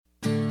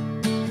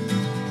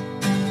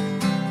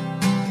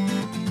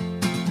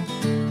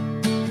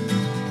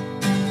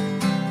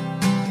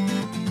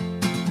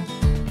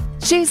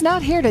She's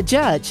not here to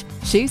judge.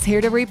 She's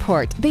here to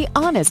report the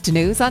honest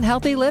news on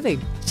healthy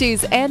living.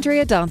 She's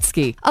Andrea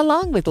Donsky,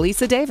 along with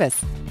Lisa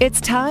Davis.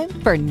 It's time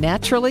for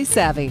Naturally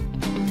Savvy.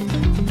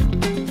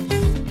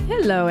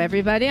 Hello,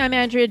 everybody. I'm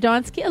Andrea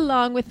Donsky,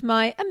 along with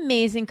my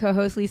amazing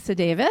co-host, Lisa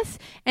Davis.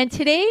 And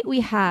today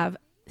we have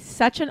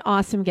such an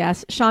awesome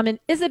guest, shaman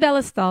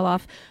Isabella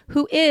Staloff,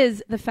 who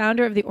is the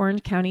founder of the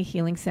Orange County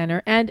Healing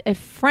Center and a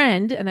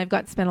friend. And I've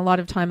got to spend a lot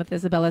of time with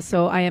Isabella,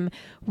 so I am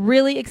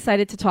really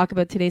excited to talk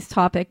about today's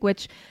topic,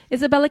 which,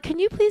 Isabella, can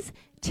you please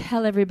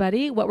tell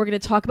everybody what we're going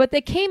to talk about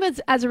that came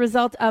as a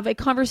result of a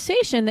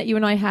conversation that you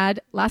and I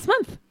had last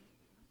month?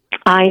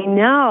 I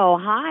know.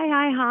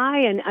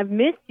 Hi. And I've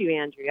missed you,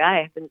 Andrea.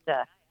 I haven't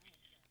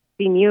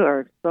seen you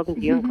or spoken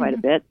to you in quite a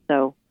bit,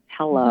 so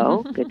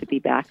hello. Good to be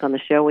back on the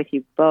show with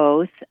you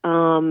both.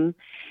 So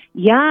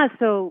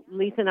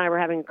Lisa and I were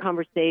having a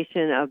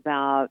conversation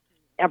about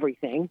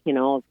everything,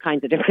 all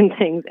kinds of different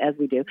things as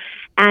we do.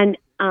 And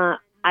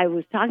I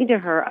was talking to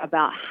her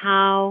about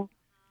how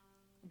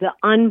the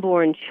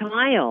unborn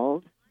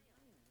child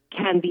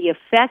can be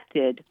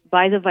affected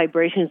by the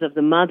vibrations of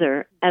the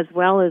mother as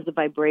well as the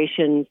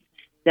vibrations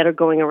that are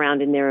going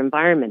around in their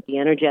environment, the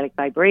energetic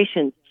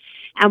vibrations.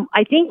 And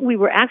I think we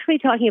were actually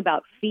talking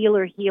about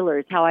feeler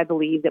healers, how I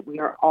believe that we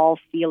are all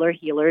feeler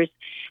healers,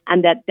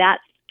 and that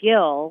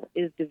skill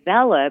is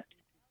developed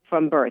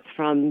from birth,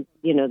 from,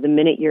 the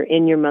minute you're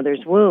in your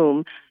mother's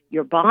womb,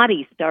 your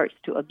body starts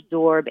to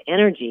absorb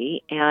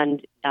energy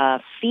and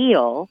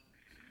feel.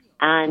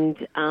 And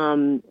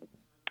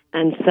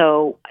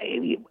so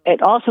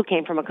it also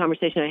came from a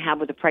conversation I had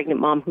with a pregnant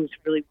mom who's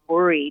really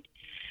worried.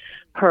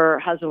 Her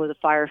husband was a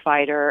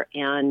firefighter,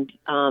 and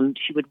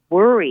she would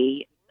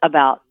worry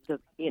about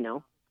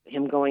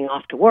him going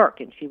off to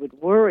work, and she would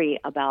worry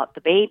about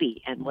the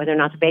baby and whether or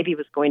not the baby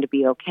was going to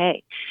be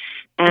okay.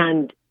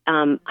 And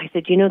I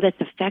said,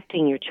 that's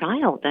affecting your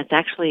child. That's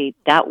actually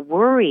that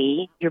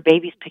worry. Your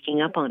baby's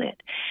picking up on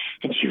it.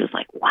 And she was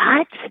like,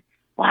 "What?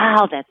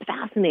 Wow, that's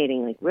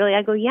fascinating. Like, really?"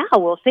 I go, "Yeah.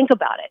 Well, think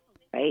about it.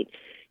 Right?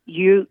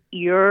 You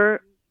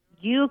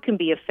can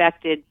be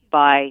affected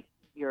by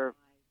your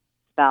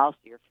spouse,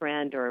 your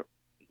friend, or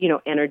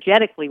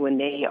energetically when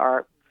they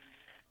are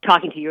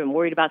talking to you and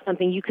worried about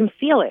something. You can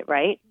feel it,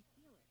 right?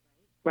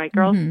 Right,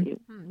 girls?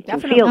 Mm-hmm. You can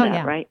feel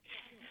that, right?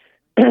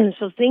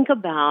 So think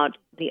about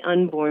the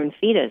unborn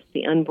fetus,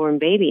 the unborn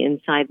baby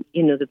inside,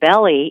 the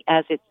belly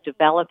as it's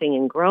developing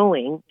and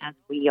growing, as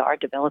we are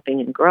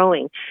developing and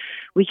growing.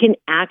 We can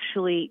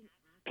actually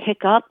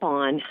pick up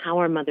on how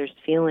our mother's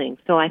feeling.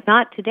 So I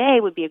thought today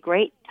would be a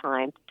great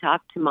time to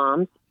talk to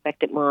moms,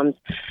 expectant moms,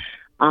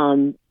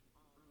 about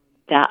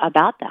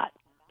that.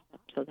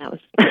 So that was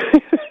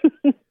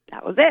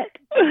that was it.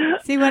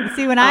 See,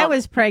 when I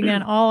was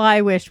pregnant, all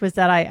I wished was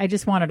that I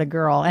just wanted a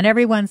girl. And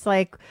everyone's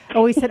like,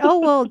 always said, "Oh,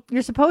 well,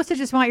 you're supposed to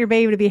just want your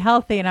baby to be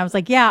healthy." And I was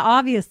like, yeah,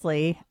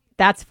 obviously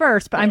that's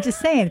first. But I'm just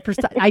saying,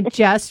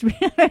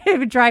 it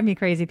would drive me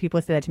crazy.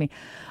 People say that to me.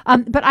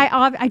 But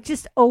I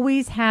just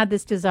always had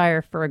this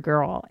desire for a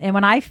girl. And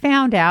when I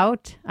found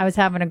out I was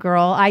having a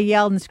girl, I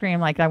yelled and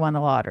screamed like I won the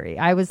lottery.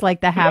 I was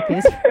like the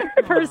happiest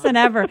person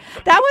ever.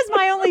 That was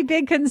my only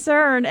big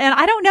concern. And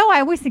I don't know.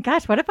 I always think,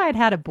 gosh, what if I had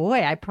had a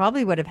boy? I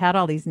probably would have had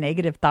all these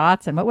negative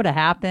thoughts, and what would have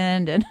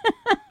happened? And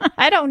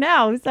I don't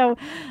know. So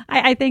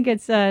I think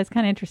it's kind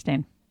of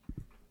interesting.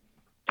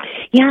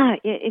 Yeah,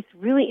 it's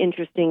really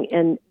interesting.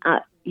 And,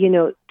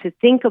 to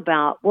think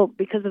about,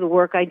 because of the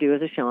work I do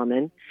as a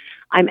shaman,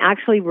 I'm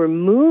actually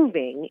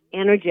removing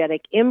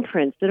energetic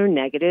imprints that are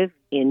negative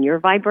in your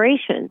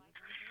vibration.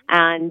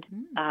 And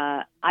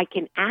I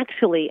can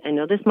actually, I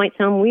know this might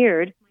sound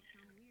weird,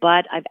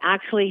 but I've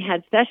actually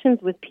had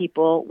sessions with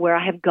people where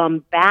I have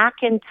gone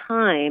back in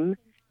time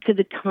to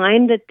the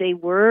time that they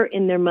were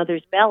in their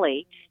mother's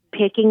belly,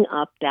 picking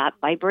up that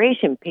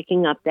vibration,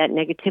 picking up that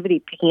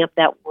negativity, picking up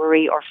that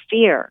worry or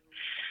fear.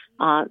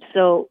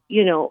 So,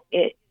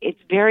 it's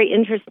very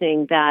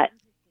interesting that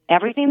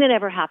everything that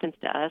ever happens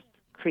to us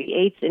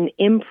creates an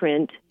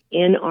imprint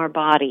in our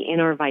body, in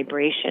our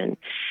vibration.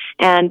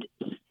 And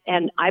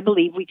I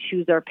believe we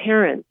choose our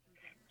parents.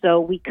 So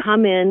we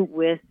come in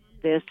with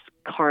this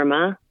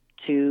karma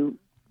to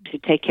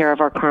take care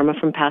of our karma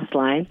from past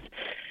lives.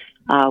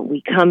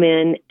 We come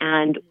in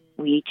and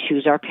we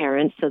choose our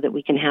parents so that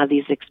we can have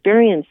these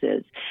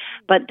experiences.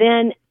 But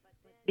then,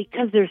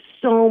 because there's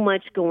so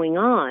much going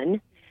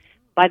on,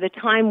 by the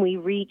time we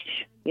reach,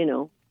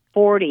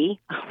 40,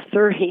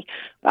 30,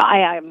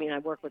 I mean, I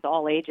work with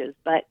all ages,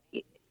 but,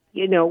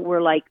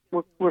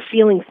 we're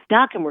feeling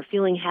stuck and we're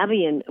feeling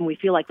heavy and we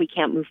feel like we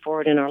can't move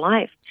forward in our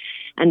life.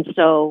 And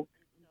so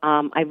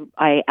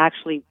I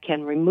actually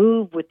can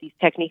remove, with these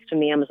techniques from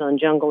the Amazon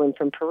jungle and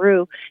from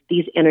Peru,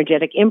 these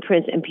energetic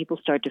imprints, and people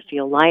start to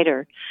feel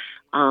lighter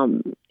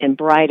and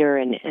brighter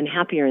and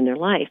happier in their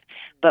life.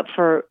 But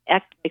for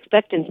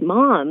expectant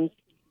moms,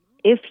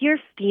 if you're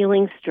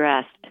feeling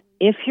stressed,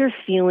 if you're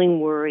feeling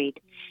worried,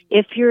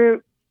 if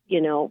you're,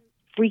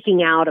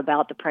 freaking out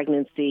about the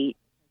pregnancy,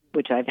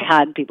 which I've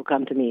had people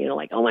come to me,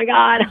 like, "Oh my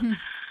God,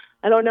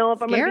 I don't know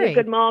if I'm going to be a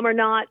good mom or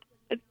not."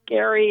 it's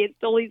scary. It's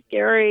totally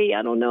scary.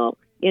 I don't know.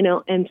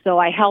 And so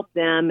I help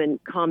them and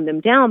calm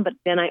them down. But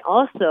then I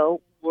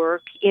also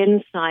work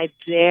inside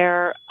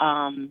their,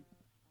 I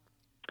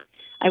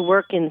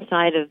work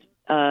inside of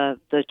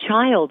the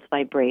child's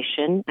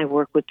vibration. I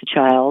work with the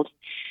child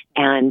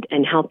and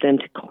help them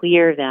to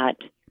clear that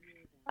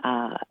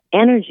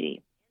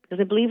energy. Because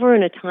I believe we're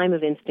in a time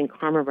of instant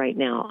karma right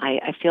now.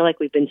 I feel like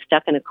we've been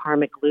stuck in a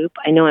karmic loop.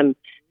 I know I'm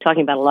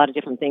talking about a lot of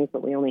different things,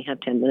 but we only have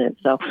 10 minutes,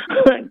 so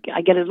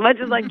I get as much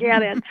as I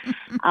can in.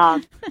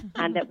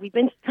 And that we've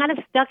been kind of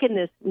stuck in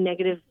this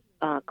negative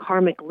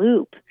karmic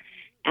loop,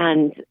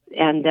 and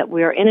that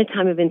we're in a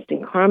time of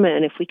instant karma.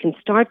 And if we can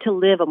start to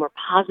live a more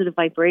positive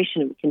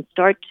vibration, we can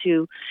start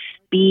to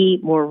be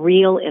more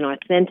real and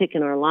authentic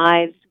in our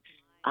lives,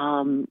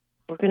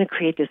 we're going to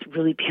create this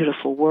really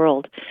beautiful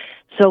world.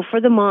 So for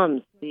the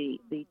moms, the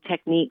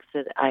techniques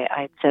that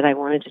I said I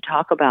wanted to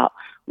talk about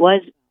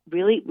was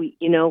really,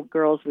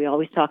 girls, we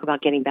always talk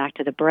about getting back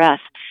to the breath,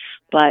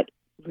 but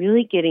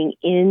really getting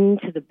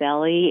into the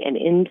belly and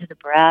into the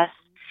breath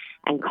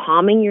and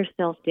calming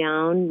yourself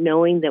down,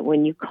 knowing that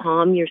when you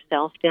calm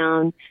yourself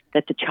down,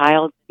 that the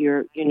child,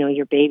 your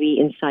baby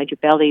inside your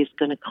belly is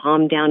going to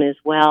calm down as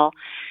well.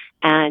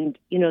 And,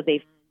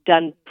 they've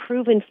done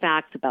proven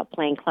facts about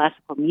playing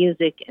classical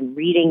music and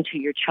reading to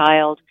your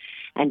child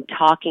and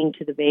talking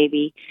to the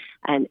baby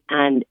and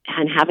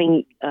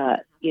having,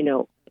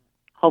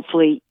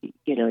 hopefully,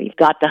 you've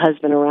got the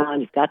husband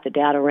around, you've got the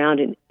dad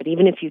around, but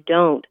even if you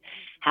don't,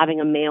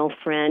 having a male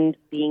friend,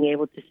 being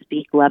able to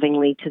speak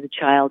lovingly to the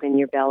child in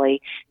your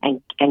belly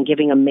and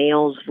giving a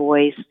male's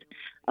voice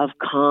of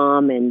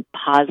calm and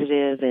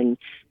positive and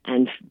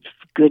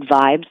good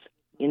vibes,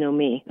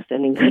 me,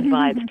 sending good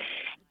vibes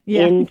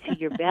into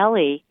your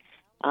belly,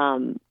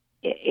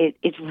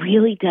 it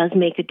really does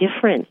make a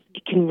difference.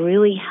 It can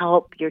really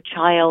help your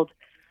child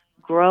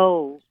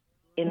grow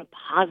in a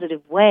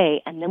positive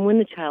way. And then when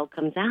the child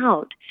comes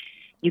out,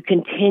 you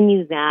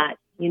continue that,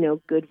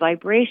 good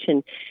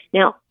vibration.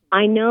 Now,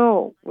 I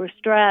know we're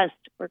stressed,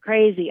 we're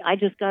crazy. I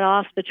just got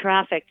off the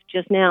traffic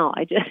just now.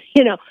 I just,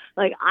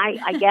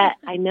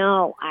 I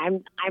know,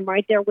 I'm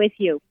right there with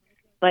you.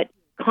 But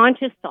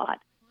conscious thought,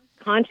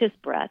 conscious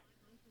breath,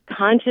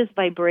 conscious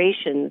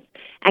vibrations,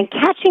 and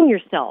catching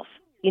yourself.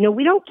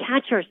 We don't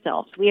catch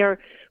ourselves. We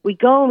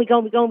go and we go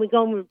and we go and we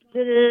go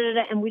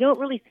and we don't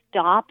really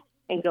stop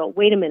and go,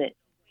 wait a minute.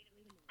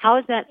 How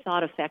is that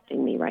thought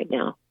affecting me right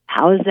now?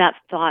 How is that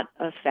thought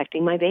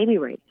affecting my baby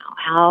right now?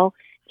 How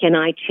can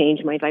I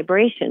change my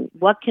vibration?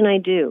 What can I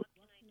do?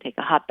 Take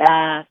a hot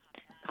bath,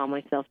 calm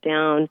myself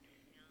down,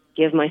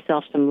 give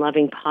myself some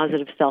loving,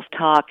 positive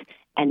self-talk,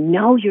 and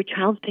know your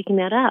child's picking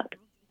that up.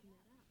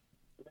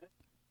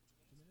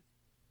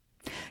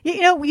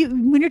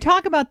 When you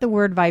talk about the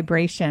word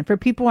vibration, for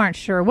people who aren't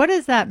sure, what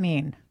does that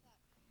mean?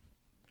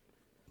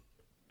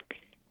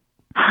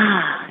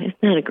 Isn't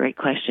that a great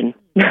question?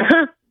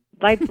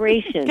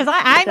 Vibration. Because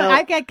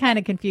I get kind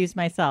of confused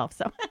myself.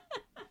 So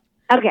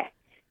okay.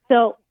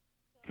 So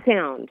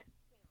sound.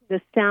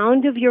 The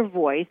sound of your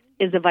voice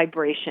is a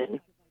vibration.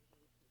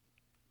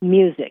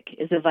 Music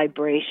is a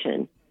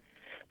vibration.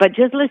 But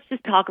let's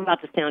just talk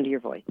about the sound of your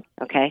voice,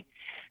 okay?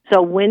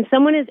 So when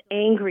someone is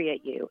angry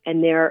at you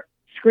and they're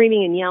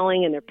screaming and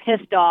yelling and they're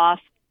pissed off,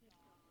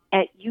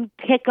 you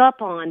pick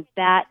up on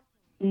that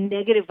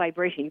negative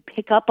vibration. You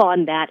pick up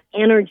on that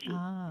energy.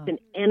 It's an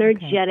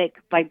energetic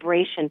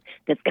vibration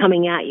that's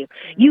coming at you.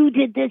 You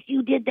did this,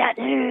 you did that,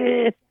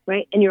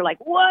 right? And you're like,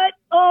 what?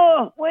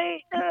 Oh,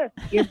 wait.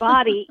 Your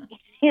body,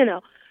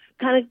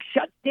 kind of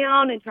shuts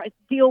down and tries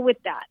to deal with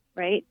that,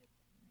 right?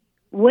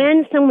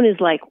 When someone is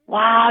like,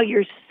 wow,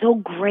 you're so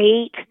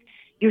great,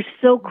 you're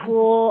so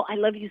cool, I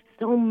love you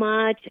so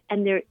much,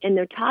 and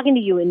they're talking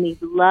to you in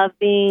these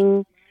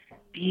loving,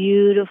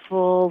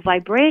 beautiful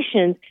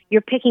vibrations,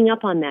 you're picking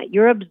up on that.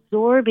 You're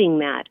absorbing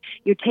that.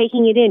 You're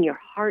taking it in. Your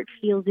heart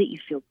feels it. You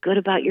feel good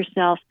about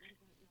yourself.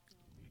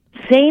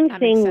 Same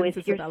thing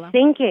with your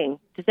thinking.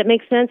 Does that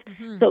make sense?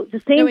 Mm-hmm. So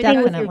the same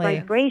thing with your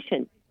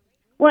vibration.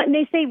 Well, and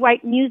they say,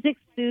 right, music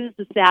soothes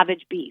the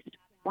savage beast.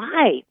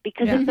 Why?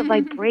 Because it's a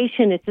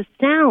vibration. It's a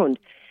sound.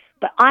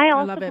 But I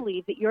also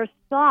believe that your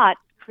thoughts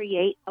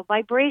create a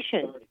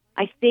vibration.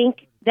 I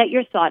think that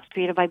your thoughts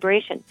create a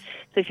vibration.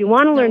 So if you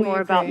want to learn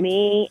more about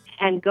me,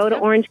 and go to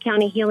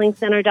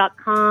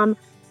orangecountyhealingcenter.com.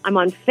 I'm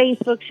on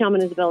Facebook,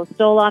 Shaman Isabella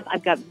Stoloff.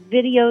 I've got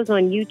videos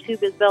on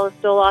YouTube, Isabella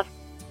Stoloff.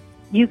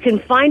 You can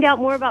find out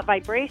more about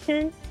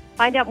vibration,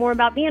 find out more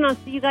about me, and I'll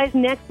see you guys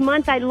next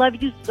month. I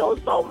love you so,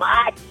 so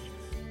much.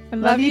 I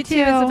love you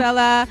too,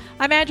 Isabella.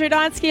 I'm Andrea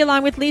Donsky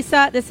along with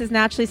Lisa. This is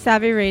Naturally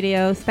Savvy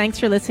Radio. Thanks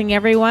for listening,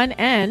 everyone,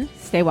 and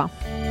stay well.